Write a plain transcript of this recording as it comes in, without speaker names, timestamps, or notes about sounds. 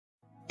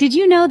Did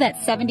you know that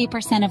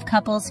 70% of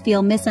couples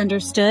feel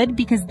misunderstood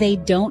because they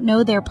don't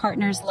know their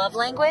partner's love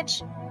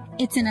language?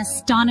 It's an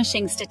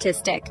astonishing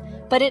statistic,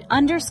 but it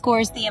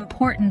underscores the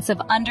importance of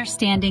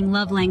understanding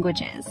love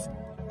languages.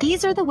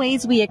 These are the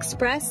ways we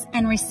express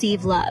and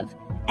receive love,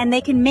 and they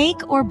can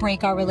make or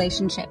break our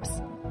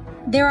relationships.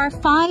 There are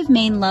 5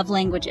 main love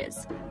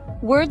languages: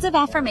 words of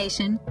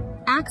affirmation,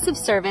 acts of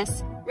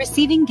service,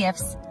 receiving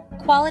gifts,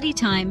 quality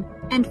time,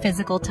 and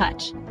physical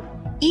touch.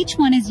 Each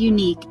one is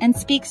unique and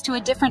speaks to a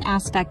different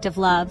aspect of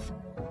love.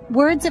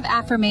 Words of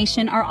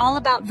affirmation are all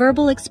about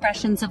verbal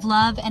expressions of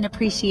love and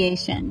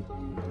appreciation.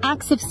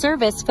 Acts of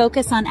service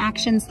focus on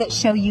actions that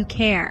show you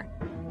care.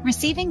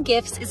 Receiving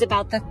gifts is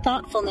about the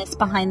thoughtfulness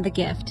behind the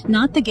gift,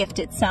 not the gift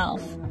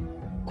itself.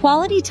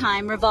 Quality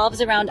time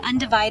revolves around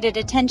undivided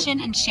attention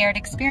and shared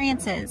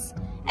experiences.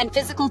 And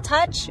physical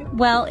touch,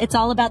 well, it's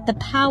all about the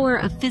power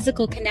of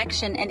physical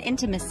connection and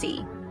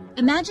intimacy.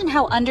 Imagine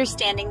how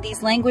understanding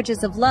these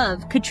languages of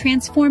love could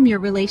transform your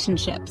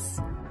relationships.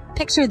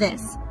 Picture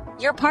this.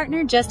 Your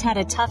partner just had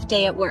a tough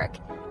day at work,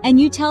 and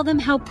you tell them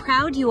how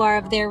proud you are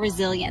of their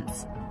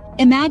resilience.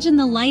 Imagine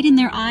the light in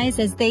their eyes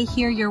as they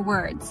hear your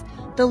words,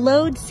 the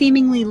load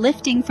seemingly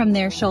lifting from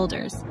their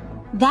shoulders.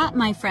 That,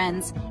 my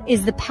friends,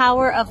 is the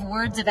power of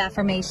words of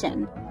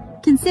affirmation.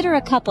 Consider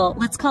a couple,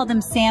 let's call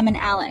them Sam and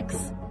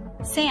Alex.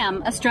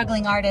 Sam, a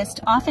struggling artist,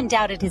 often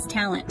doubted his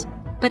talent.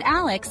 But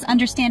Alex,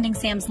 understanding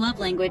Sam's love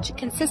language,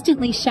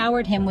 consistently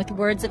showered him with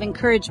words of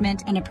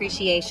encouragement and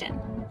appreciation.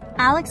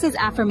 Alex's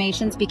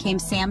affirmations became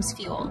Sam's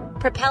fuel,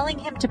 propelling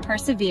him to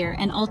persevere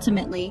and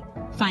ultimately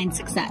find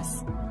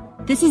success.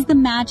 This is the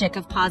magic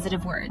of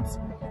positive words.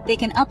 They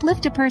can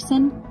uplift a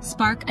person,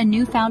 spark a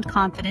newfound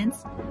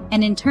confidence,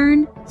 and in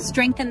turn,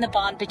 strengthen the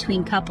bond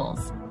between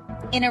couples.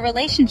 In a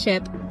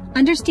relationship,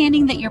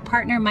 understanding that your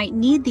partner might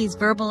need these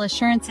verbal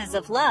assurances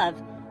of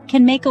love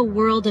can make a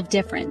world of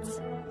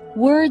difference.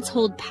 Words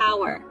hold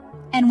power,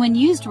 and when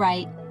used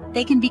right,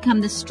 they can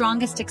become the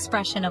strongest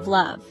expression of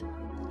love.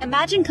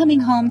 Imagine coming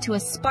home to a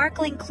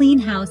sparkling clean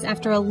house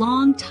after a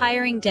long,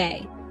 tiring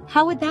day.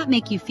 How would that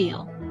make you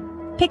feel?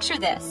 Picture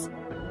this.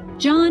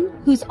 John,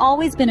 who's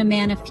always been a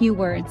man of few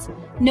words,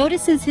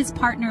 notices his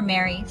partner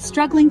Mary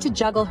struggling to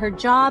juggle her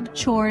job,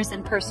 chores,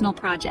 and personal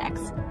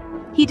projects.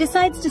 He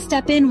decides to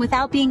step in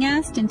without being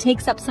asked and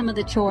takes up some of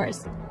the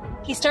chores.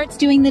 He starts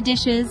doing the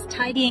dishes,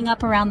 tidying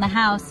up around the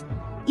house,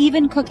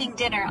 even cooking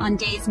dinner on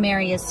days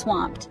Mary is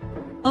swamped.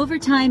 Over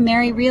time,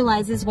 Mary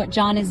realizes what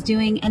John is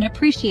doing and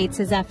appreciates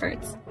his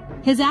efforts.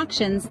 His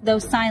actions, though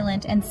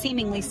silent and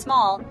seemingly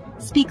small,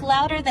 speak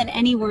louder than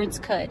any words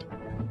could.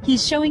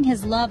 He's showing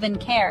his love and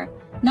care,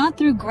 not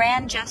through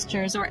grand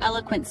gestures or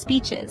eloquent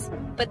speeches,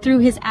 but through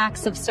his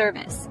acts of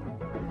service.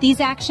 These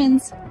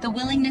actions, the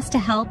willingness to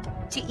help,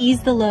 to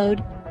ease the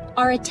load,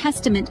 are a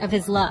testament of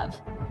his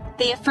love.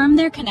 They affirm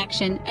their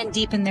connection and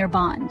deepen their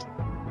bond.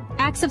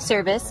 Acts of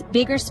service,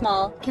 big or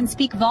small, can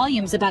speak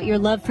volumes about your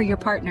love for your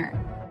partner.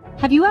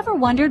 Have you ever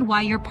wondered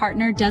why your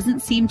partner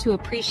doesn't seem to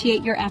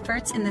appreciate your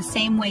efforts in the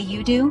same way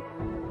you do?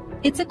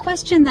 It's a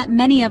question that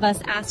many of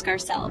us ask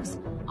ourselves,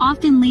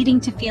 often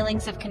leading to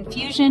feelings of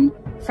confusion,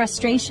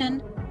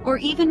 frustration, or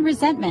even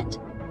resentment.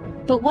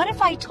 But what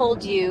if I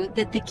told you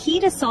that the key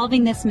to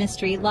solving this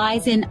mystery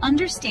lies in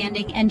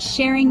understanding and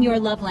sharing your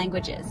love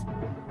languages?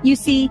 You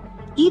see,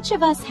 each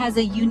of us has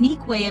a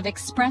unique way of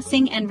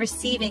expressing and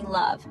receiving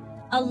love.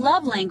 A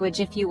love language,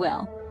 if you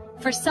will.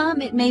 For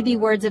some, it may be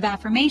words of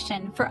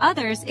affirmation. For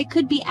others, it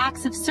could be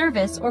acts of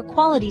service or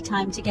quality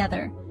time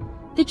together.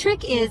 The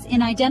trick is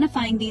in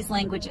identifying these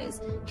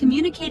languages,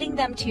 communicating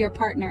them to your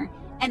partner,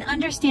 and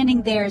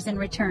understanding theirs in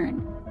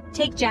return.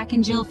 Take Jack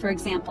and Jill, for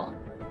example.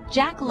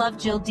 Jack loved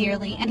Jill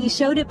dearly, and he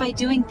showed it by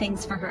doing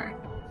things for her,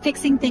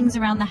 fixing things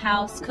around the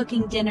house,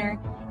 cooking dinner,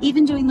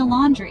 even doing the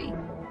laundry.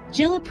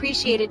 Jill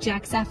appreciated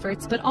Jack's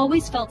efforts, but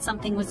always felt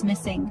something was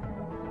missing.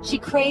 She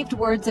craved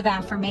words of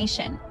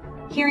affirmation.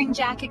 Hearing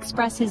Jack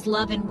express his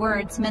love in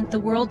words meant the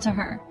world to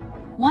her.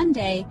 One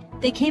day,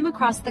 they came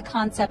across the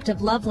concept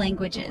of love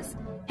languages,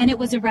 and it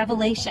was a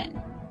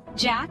revelation.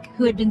 Jack,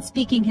 who had been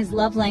speaking his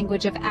love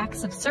language of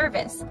acts of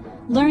service,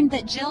 learned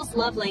that Jill's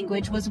love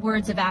language was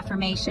words of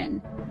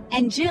affirmation.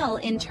 And Jill,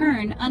 in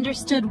turn,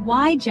 understood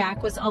why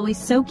Jack was always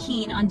so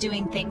keen on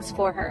doing things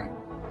for her.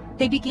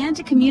 They began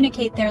to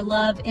communicate their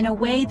love in a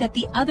way that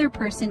the other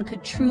person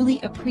could truly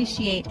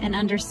appreciate and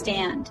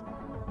understand.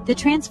 The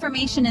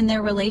transformation in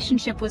their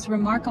relationship was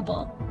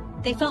remarkable.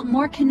 They felt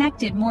more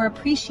connected, more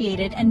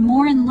appreciated, and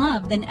more in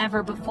love than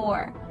ever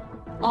before.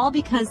 All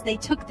because they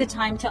took the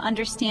time to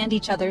understand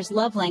each other's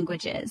love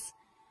languages.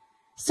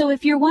 So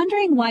if you're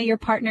wondering why your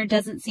partner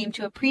doesn't seem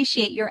to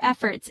appreciate your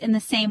efforts in the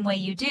same way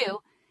you do,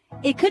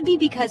 it could be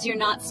because you're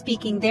not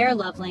speaking their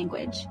love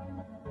language.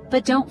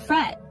 But don't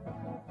fret.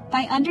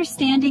 By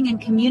understanding and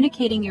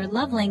communicating your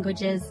love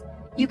languages,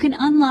 you can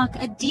unlock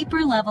a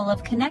deeper level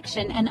of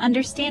connection and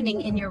understanding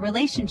in your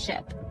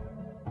relationship.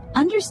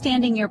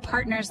 Understanding your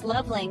partner's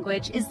love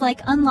language is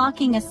like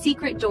unlocking a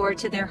secret door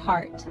to their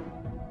heart.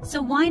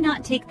 So why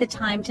not take the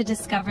time to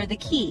discover the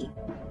key?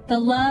 The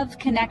love,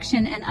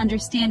 connection, and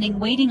understanding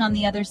waiting on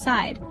the other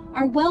side,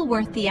 are well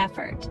worth the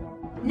effort.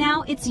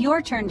 Now it's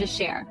your turn to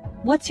share.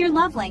 What's your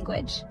love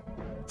language?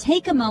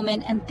 Take a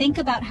moment and think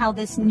about how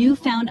this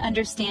newfound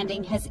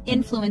understanding has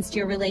influenced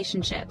your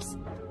relationships.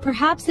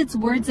 Perhaps it's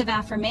words of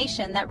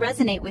affirmation that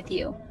resonate with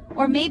you,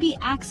 or maybe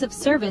acts of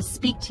service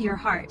speak to your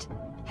heart.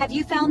 Have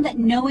you found that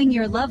knowing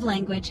your love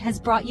language has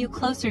brought you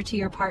closer to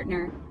your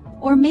partner?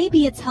 Or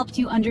maybe it's helped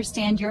you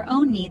understand your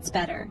own needs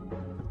better.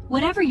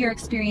 Whatever your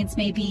experience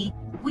may be,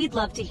 we'd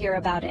love to hear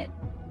about it.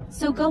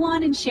 So go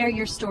on and share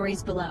your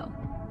stories below.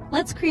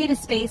 Let's create a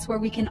space where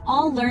we can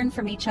all learn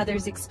from each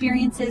other's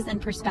experiences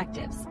and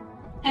perspectives.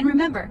 And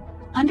remember,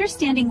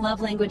 understanding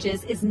love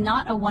languages is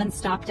not a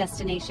one-stop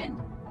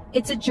destination.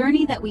 It's a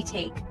journey that we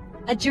take,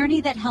 a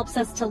journey that helps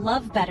us to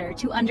love better,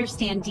 to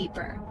understand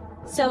deeper.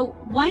 So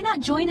why not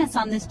join us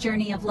on this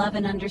journey of love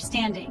and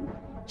understanding?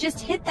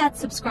 Just hit that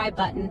subscribe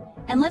button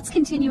and let's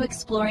continue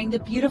exploring the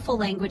beautiful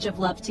language of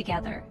love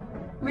together.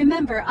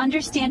 Remember,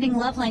 understanding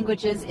love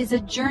languages is a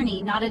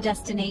journey, not a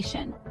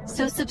destination.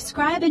 So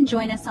subscribe and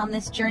join us on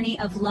this journey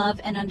of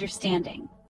love and understanding.